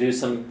and do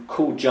some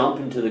cool jump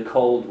into the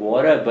cold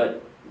water,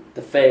 but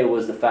the fail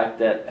was the fact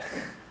that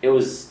it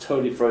was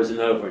totally frozen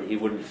over, and he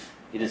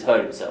just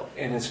hurt himself.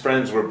 And his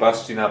friends were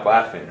busting up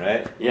laughing,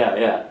 right?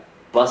 Yeah.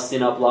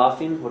 Busting up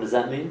laughing. What does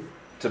that mean?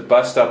 To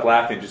bust up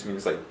laughing just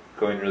means like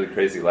going really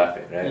crazy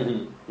laughing, right?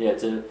 Mm-hmm.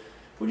 Yeah.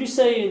 Would you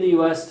say in the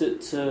US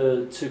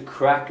to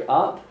crack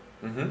up?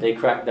 Mm-hmm. They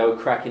were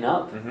cracking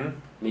up. Mm-hmm.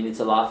 Meaning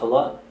to laugh a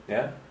lot.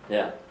 Yeah.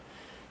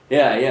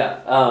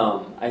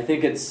 I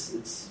think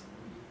it's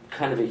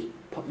kind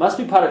of must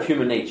be part of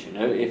human nature. You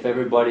know,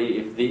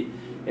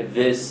 if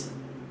this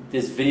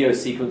video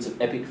sequence of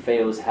epic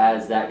fails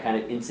has that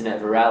kind of internet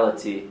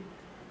virality,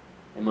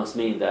 it must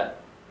mean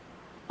that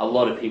a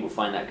lot of people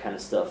find that kind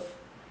of stuff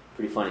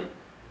pretty funny.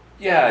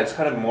 Yeah, it's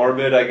kind of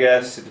morbid, I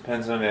guess. It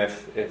depends on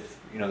if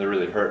they're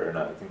really hurt or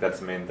not. I think that's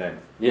the main thing.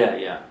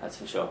 Yeah, that's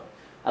for sure.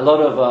 A lot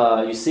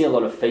of you see a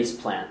lot of face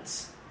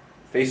plants.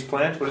 Face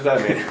plant? What does that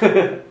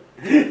mean?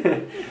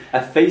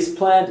 A face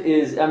plant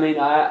is, I mean,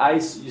 I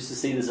used to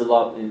see this a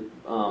lot in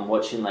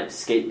watching like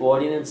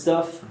skateboarding and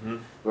stuff, Mm-hmm.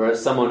 where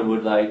someone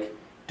would like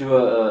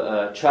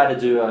try to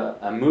do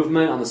a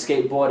movement on the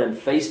skateboard, and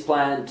face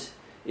plant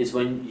is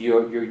when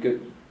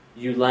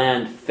you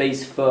land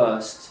face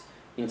first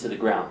into the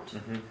ground.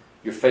 Mm-hmm.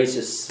 Your face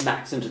just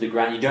smacks into the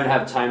ground. You don't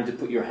have time to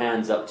put your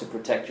hands up to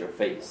protect your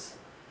face.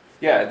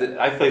 Yeah,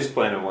 I face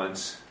planted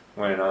once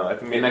when I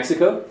think In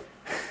Mexico?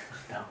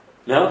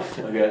 No?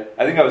 Okay.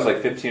 I think I was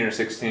like 15 or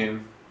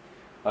 16,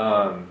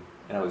 and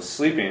I was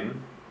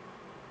sleeping,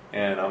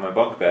 and on my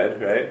bunk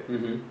bed, right?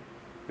 Mm-hmm.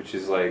 Which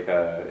is like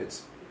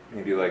it's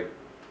maybe like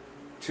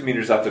 2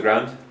 meters off the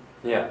ground,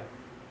 Yeah.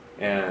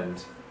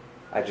 and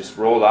I just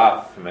rolled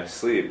off in my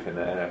sleep, and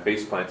I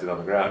face planted on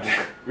the ground.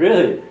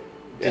 Really?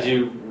 Yeah. Did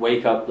you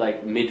wake up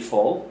like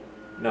mid-fall?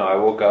 No, I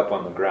woke up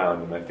on the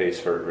ground, and my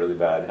face hurt really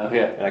bad,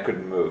 Okay. and I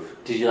couldn't move.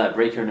 Did you like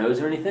break your nose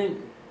or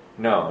anything?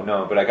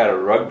 No, but I got a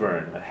rug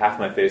burn. Half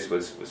my face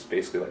was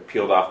basically like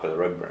peeled off by the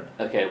rug burn.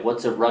 Okay,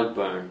 what's a rug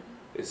burn?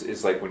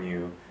 It's like when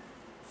you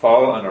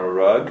fall on a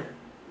rug,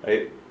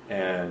 right,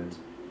 and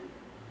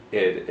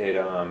it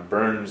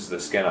burns the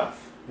skin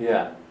off.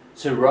 Yeah.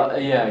 So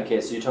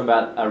okay. So you're talking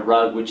about a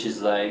rug, which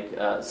is like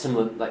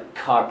similar, like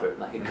carpet,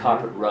 like a Mm-hmm.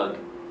 carpet rug,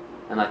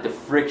 and like the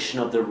friction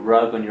of the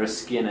rug on your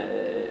skin,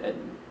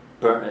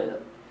 burn.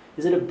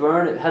 Is it a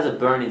burn? It has a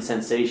burning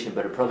sensation,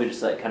 but it probably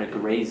just like kind of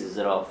grazes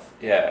it off.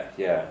 Yeah.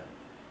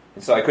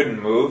 And so I couldn't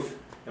move,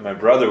 and my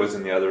brother was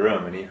in the other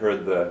room, and he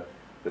heard the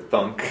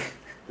thunk.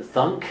 The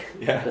thunk?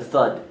 Yeah. The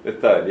thud? The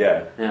thud,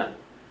 yeah. Yeah.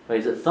 Wait,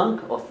 is it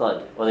thunk or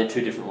thud? Or are they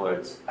two different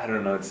words? I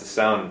don't know, it's the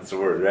sound, it's a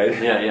word, right?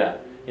 Yeah.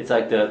 It's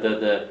like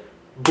the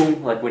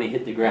boom, like when he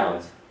hit the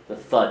ground. The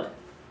thud.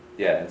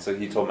 Yeah, and so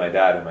he told my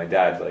dad, and my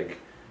dad, like,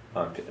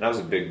 and I was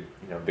a big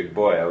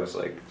boy, I was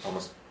like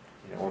almost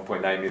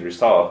 1.9 meters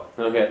tall.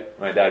 Okay.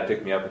 My dad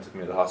picked me up and took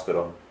me to the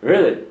hospital.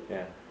 Really?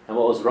 Yeah. And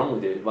what was wrong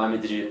with you? I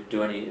mean, did you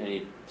do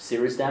any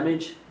serious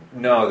damage?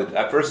 No,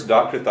 at first the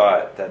doctor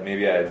thought that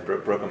maybe I had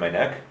broken my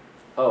neck.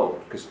 Oh.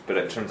 But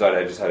it turns out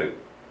I just had a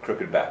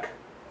crooked back.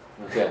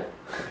 Okay.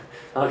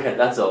 Okay,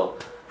 that's all.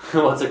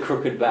 What's a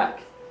crooked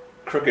back?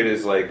 Crooked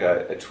is like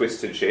a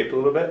twisted shape a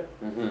little bit.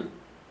 Mm-hmm.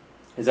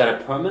 Is that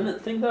a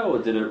permanent thing though, or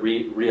did it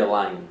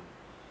realign?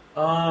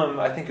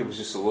 I think it was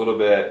just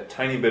a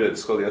tiny bit of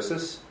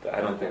scoliosis. But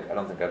I don't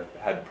think I've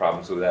had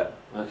problems with that.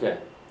 Okay.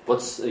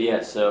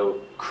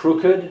 So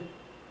crooked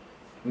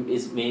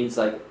means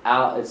like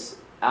it's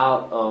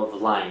out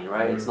of line,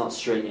 right? Mm-hmm. It's not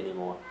straight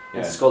anymore. Yeah.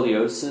 And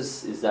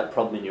scoliosis is that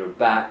problem in your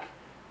back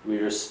where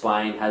your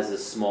spine has a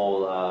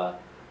small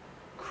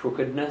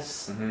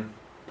crookedness. Mm-hmm.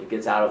 It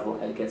gets out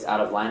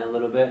of line a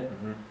little bit.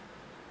 Mm-hmm.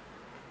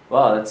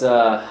 Wow, that's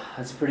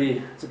a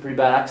pretty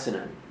bad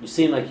accident. You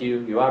seem like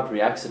you are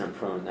pretty accident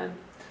prone then.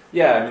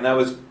 Yeah, I mean that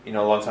was a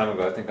long time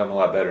ago. I think I'm a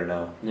lot better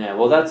now. Yeah,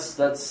 well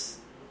that's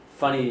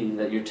funny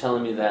that you're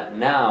telling me that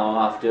now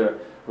after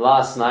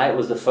last night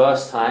was the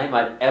first time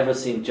I'd ever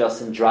seen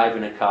Justin drive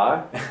in a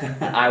car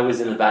and I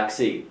was in the back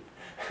seat.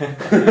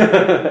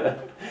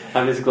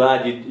 I'm just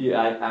glad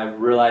I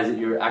realized that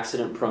you were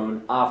accident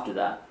prone after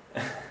that.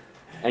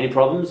 Any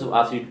problems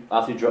after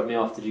you dropped me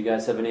off? Did you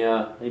guys have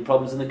any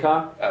problems in the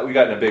car? We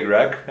got in a big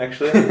wreck,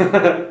 actually.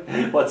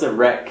 What's a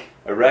wreck?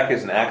 A wreck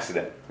is an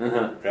accident,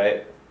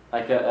 right?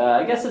 Like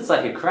I guess it's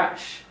like a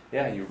crash.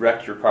 Yeah, you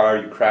wrecked your car,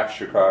 you crashed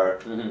your car,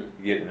 you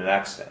get in an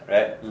accident,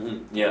 right?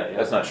 Yeah.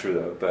 That's not true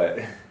though, but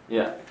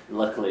yeah.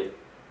 Luckily, it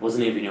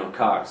wasn't even your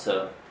car,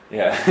 so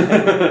yeah.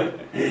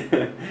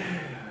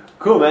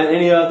 Cool, man.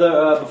 Any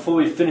other before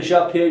we finish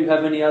up here? You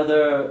have any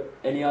other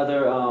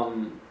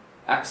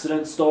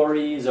accident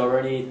stories or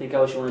anything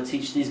else you want to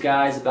teach these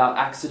guys about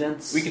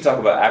accidents? We could talk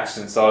about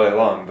accidents all day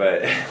long,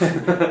 but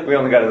we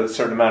only got a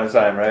certain amount of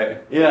time,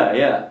 right?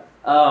 Yeah.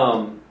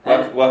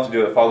 We'll have to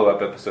do a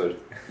follow-up episode.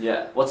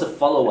 Yeah. What's a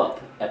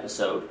follow-up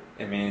episode?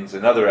 It means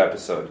another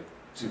episode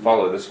to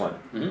follow this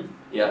one.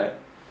 Yeah. Right?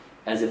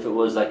 As if it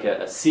was like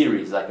a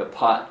series, like a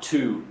part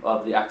 2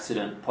 of the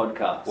accident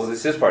podcast. Well,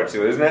 this is part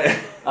 2, isn't it?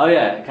 Oh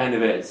yeah, it kind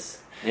of is.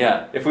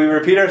 Yeah. If we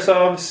repeat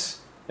ourselves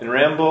and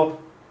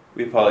ramble,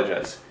 we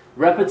apologize.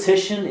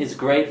 Repetition is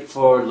great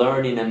for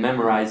learning and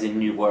memorizing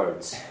new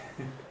words,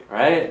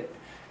 right?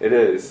 It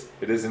is.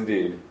 It is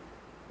indeed.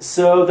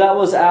 So that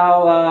was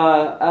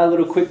our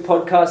little quick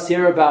podcast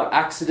here about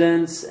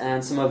accidents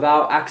and some of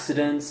our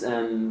accidents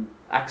and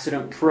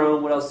accident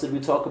prone. What else did we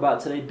talk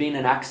about today? Being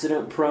an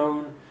accident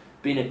prone,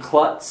 being a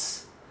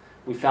klutz.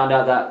 We found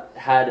out that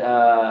had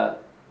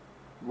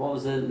what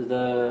was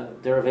the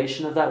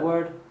derivation of that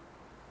word?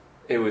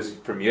 It was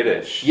from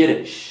Yiddish.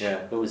 Yiddish.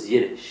 Yeah. It was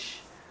Yiddish.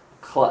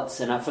 Klutz.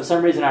 And for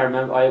some reason I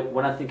remember,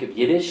 when I think of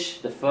Yiddish,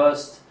 the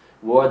first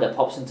word that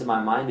pops into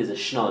my mind is a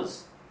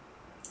schnoz.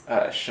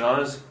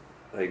 Schnoz,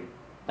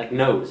 like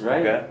nose,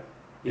 right? Okay.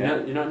 You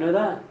don't know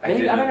that? I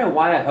Maybe, didn't. I don't know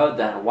why I heard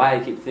that and why I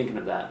keep thinking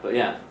of that, but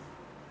yeah.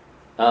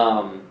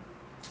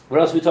 What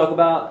else we talk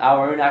about?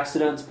 Our own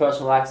accidents,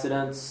 personal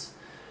accidents,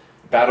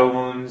 Battle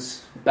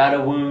wounds.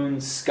 battle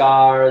wounds,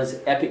 scars,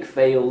 epic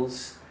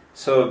fails.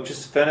 So,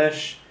 just to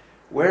finish,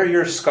 wear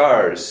your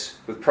scars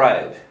with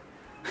pride.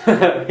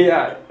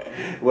 Yeah.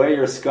 Wear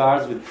your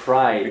scars with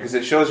pride. Because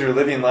it shows you're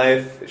living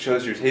life, it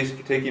shows you're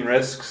taking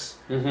risks,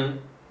 Mm-hmm.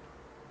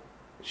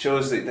 it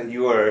shows that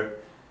you are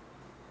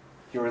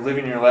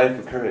living your life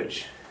with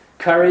courage.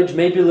 Courage,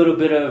 maybe a little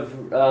bit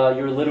of,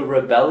 you're a little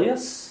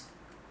rebellious.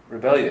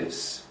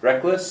 Rebellious.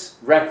 Reckless?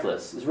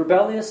 Reckless. Is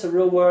rebellious a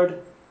real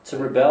word? To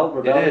rebel?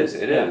 Rebellious?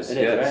 It is,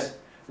 yes. Right?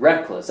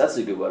 Reckless, that's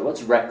a good word.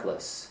 What's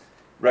reckless?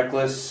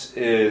 Reckless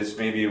is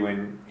maybe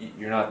when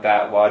you're not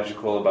that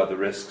logical about the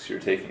risks you're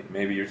taking.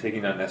 Maybe you're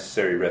taking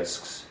unnecessary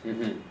risks,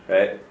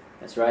 right?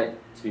 That's right.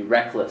 To be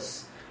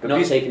reckless. But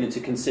Not taking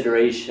into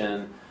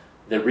consideration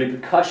the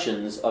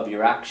repercussions of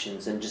your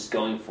actions and just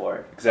going for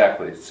it.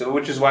 Exactly. So,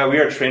 which is why we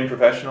are trained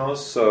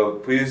professionals. So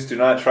please do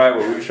not try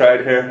what we've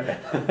tried here.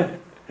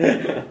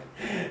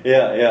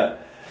 Yeah.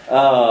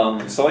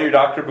 Consult your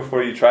doctor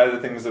before you try the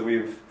things that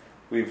we've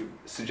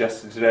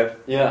suggested today.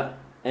 Yeah.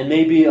 And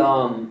maybe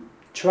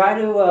try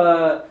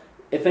to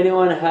if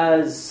anyone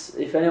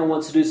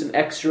wants to do some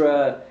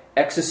extra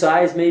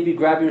exercise, maybe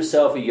grab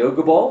yourself a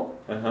yoga ball.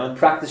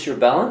 Practice your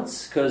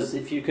balance, because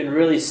if you can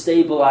really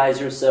stabilize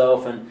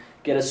yourself and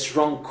get a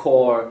strong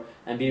core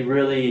and be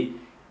really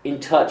in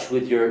touch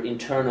with your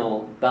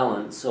internal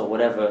balance or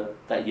whatever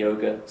that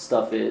yoga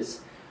stuff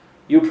is,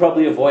 you'll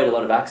probably avoid a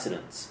lot of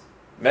accidents.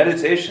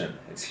 Meditation,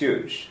 it's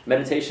huge.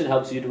 Meditation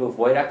helps you to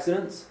avoid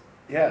accidents?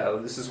 Yeah,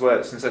 this is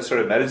what, since I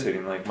started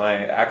meditating, like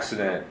my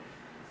accident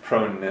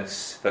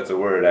proneness, that's a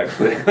word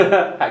actually,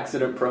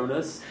 Accident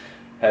proneness?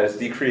 has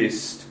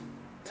decreased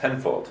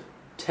tenfold.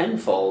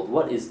 Tenfold?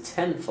 What is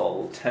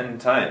tenfold? 10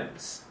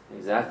 times.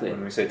 Exactly.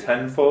 When we say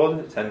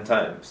tenfold, 10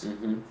 times.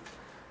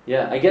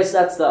 Yeah, I guess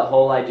that's the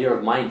whole idea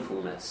of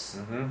mindfulness.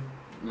 Mm-hmm.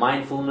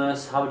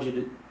 Mindfulness, how would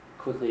you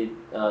quickly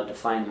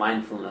define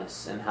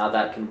mindfulness and how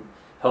that can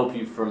help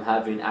you from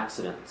having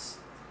accidents?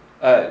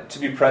 To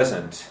be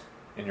present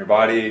in your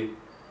body,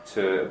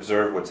 to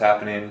observe what's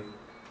happening.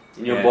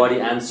 In your body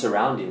and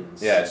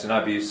surroundings. Yeah, to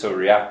not be so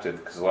reactive,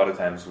 because a lot of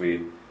times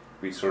we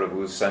sort of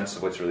lose sense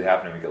of what's really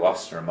happening. We get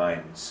lost in our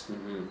minds.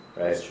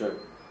 Right? That's true.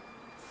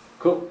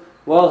 Cool.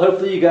 Well,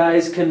 hopefully you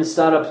guys can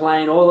start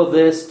applying all of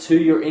this to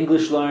your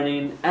English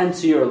learning and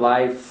to your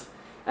life.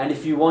 And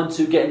if you want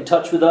to get in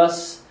touch with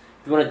us,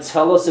 if you want to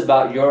tell us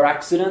about your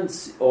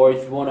accidents, or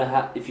if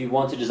you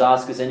want to just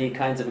ask us any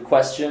kinds of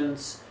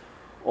questions,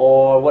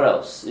 or what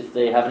else? If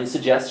they have any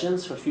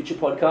suggestions for future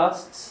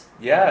podcasts.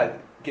 Yeah,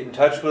 get in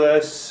touch with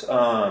us.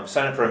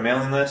 Sign up for a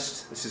mailing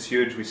list. This is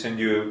huge. We send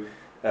you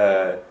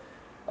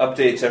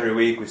updates every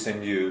week. We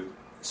send you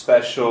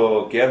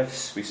special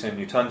gifts. We send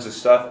you tons of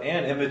stuff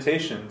and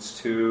invitations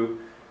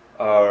to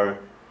our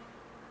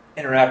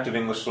interactive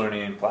English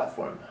learning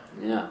platform.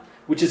 Yeah,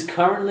 which is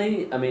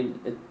currently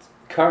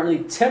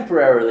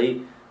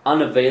temporarily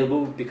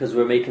unavailable because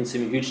we're making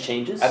some huge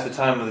changes. At the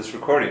time of this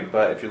recording,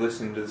 but if you're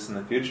listening to this in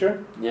the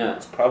future, yeah,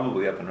 it's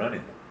probably up and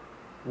running.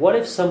 What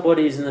if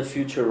somebody's in the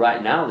future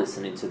right now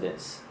listening to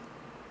this?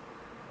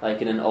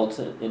 Like in an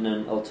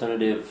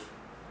alternative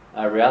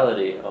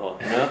reality, or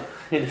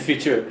in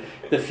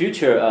the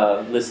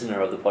future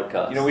listener of the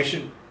podcast.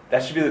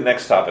 That should be the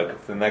next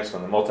topic, the next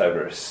one, the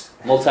multiverse.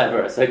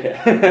 Multiverse,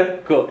 okay,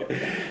 cool.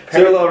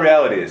 Parallel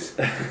realities.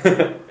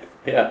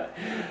 Yeah.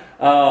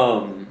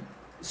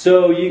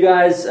 So you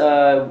guys,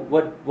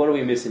 what are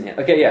we missing here?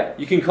 Okay, yeah,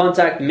 you can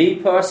contact me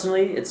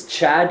personally. It's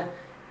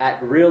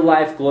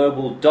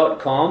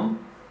chad@reallifeglobal.com.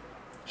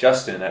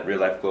 Justin at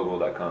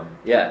reallifeglobal.com.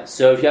 Yeah,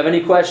 so if you have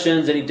any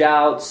questions, any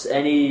doubts,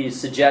 any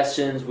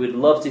suggestions, we'd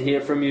love to hear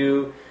from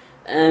you.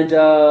 And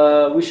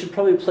we should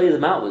probably play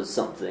them out with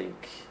something.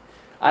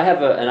 I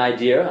have an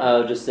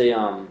idea, just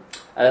an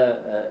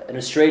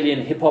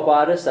Australian hip-hop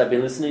artist I've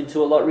been listening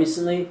to a lot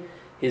recently.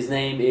 His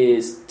name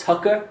is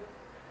Tucker.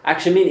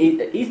 Actually, I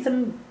mean,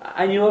 Ethan,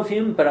 I knew of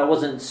him, but I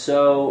wasn't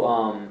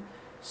so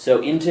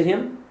into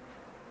him.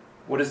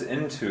 What does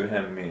into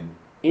him mean?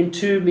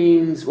 Into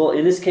means, well,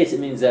 in this case, it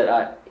means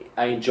that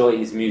I enjoy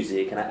his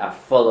music and I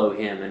follow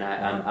him, and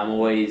I'm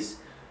always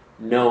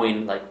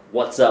knowing like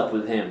what's up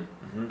with him.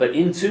 Mm-hmm. But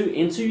into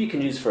you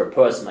can use for a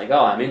person, like,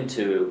 oh, I'm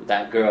into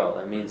that girl.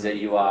 That means that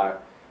you are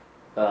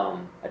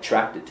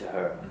attracted to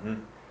her.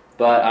 Mm-hmm.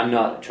 But I'm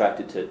not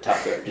attracted to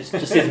Tucker. Just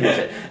his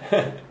music.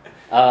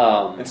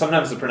 And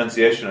sometimes the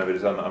pronunciation of it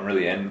is I'm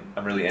really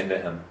into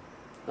him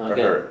or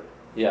her.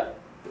 Yeah.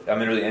 I'm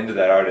really into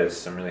that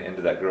artist. I'm really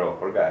into that girl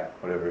or guy,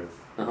 whatever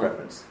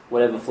preference.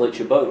 Whatever floats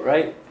your boat,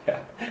 right?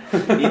 Yeah.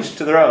 Each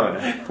to their own.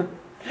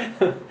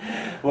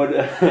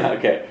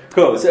 Okay,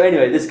 cool. So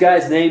anyway, this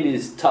guy's name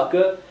is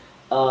Tucker,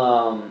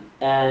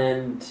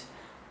 and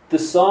the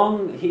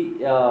song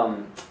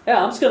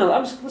let's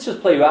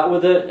just play you out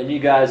with it, and you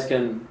guys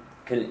can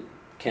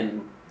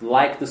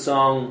like the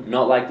song,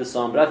 not like the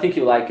song, but I think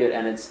you'll like it.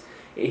 And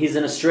he's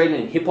an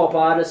Australian hip hop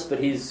artist, but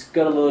he's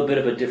got a little bit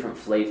of a different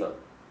flavor.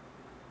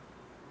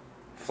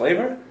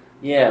 Flavor?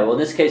 Yeah, well, in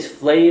this case,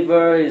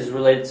 flavor is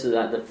related to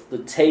that, the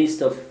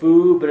taste of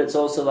food, but it's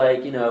also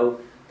like,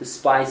 the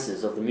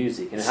spices of the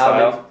music. And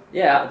style?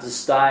 The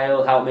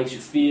style, how it makes you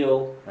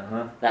feel,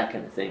 that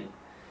kind of thing.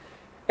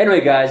 Anyway,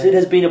 guys, it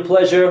has been a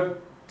pleasure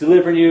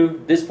delivering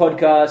you this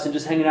podcast and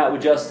just hanging out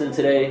with Justin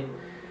today.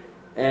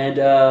 And,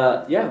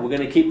 we're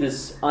going to keep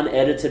this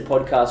unedited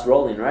podcast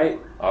rolling, right?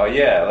 Oh,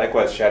 yeah.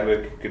 Likewise,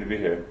 Chadwick. Good to be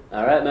here.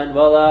 All right, man.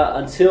 Well,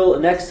 until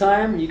next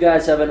time, you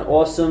guys have an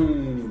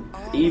awesome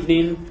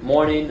evening,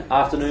 morning,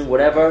 afternoon,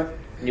 whatever.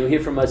 And you'll hear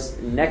from us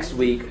next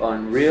week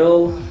on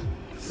Real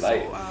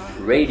Life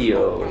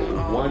Radio.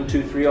 1,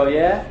 2, 3, oh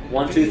yeah?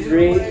 1, 2,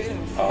 3.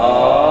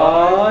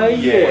 Oh,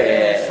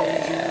 yeah.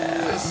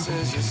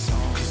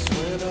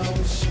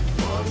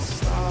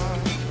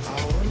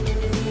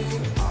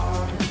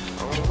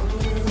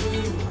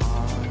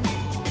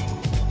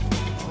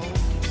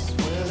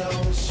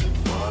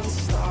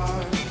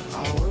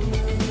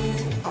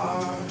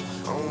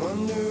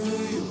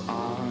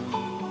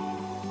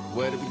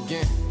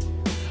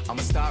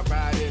 Start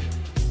right here.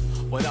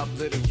 What up,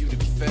 little you, to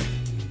be fair?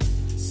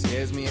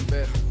 Scares me in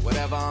bed.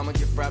 Whatever, I'ma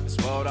give rappers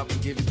rolled up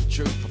and give you the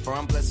truth. Before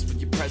I'm blessed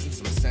with your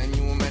presence, I'ma send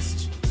you a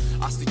message.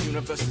 Ask the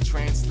universe to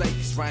translate.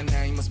 Cause right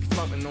now you must be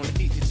floating on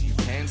the ether. You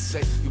can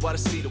say you ought to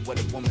see the what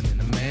a woman and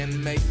a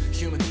man made.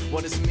 Human,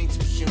 what does it mean to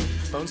be human?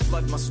 Bones,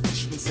 blood, muscle,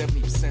 tissue, and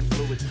 70%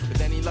 fluid.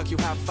 With any luck, you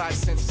have 5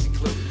 senses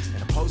included.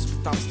 And opposed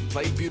with thumbs to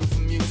play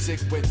beautiful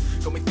music with.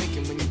 Got me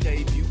thinking when your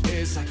debut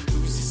is like,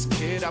 who's this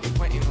kid? I've been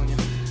waiting on you.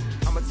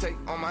 I'ma take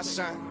all my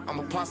shine,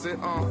 I'ma pass it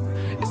on.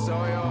 It's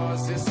all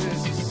yours, this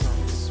is your song.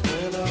 It's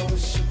when I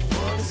wish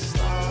upon a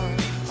star.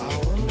 I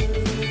wonder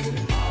who you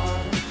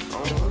are, I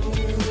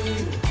wonder who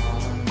you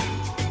are.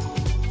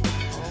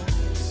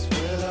 It's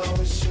when I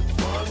wish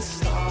upon a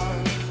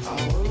star. I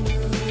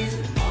wonder who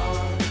you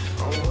are,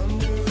 I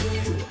wonder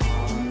who you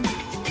are.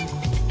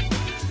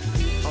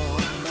 Oh,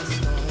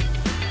 that's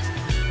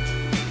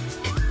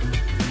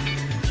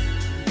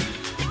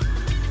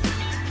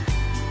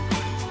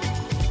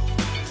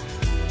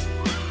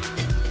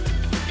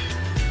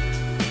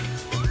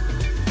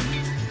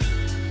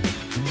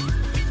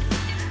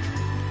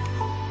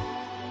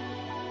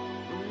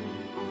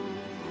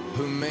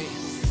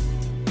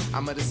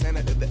I'm at the center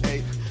of the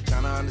eight,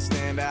 trying to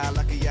understand how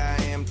lucky I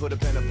am. Put a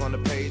pen up on the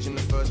page in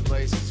the first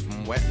place.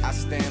 From where I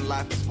stand,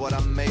 life is what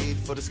I made.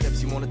 For the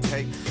steps you wanna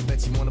take,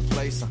 bet you wanna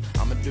place.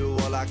 I'ma do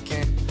all I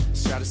can.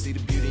 Just try to see the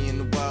beauty in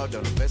the world,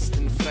 don't invest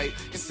in the fate.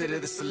 Consider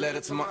this a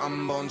letter to my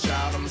unborn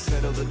child. I'ma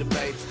settle the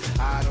debate.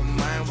 I don't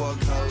mind what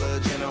color,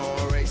 gender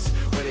or race.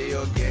 Whether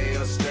you're gay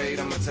or straight,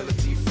 I'ma tell it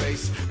to your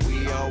face.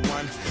 We are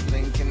one,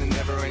 link in the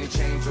never-ending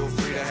chain. Feel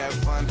free to have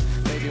fun.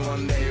 Maybe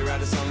one day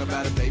write a song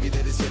about a baby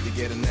that is yet to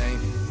get a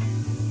name.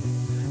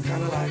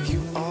 Kinda like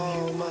you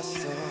are my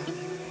star.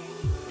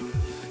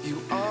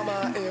 You are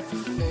my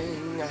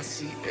everything. I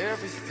see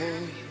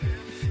everything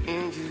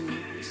in you.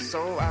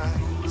 So I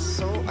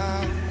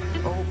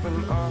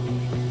open up.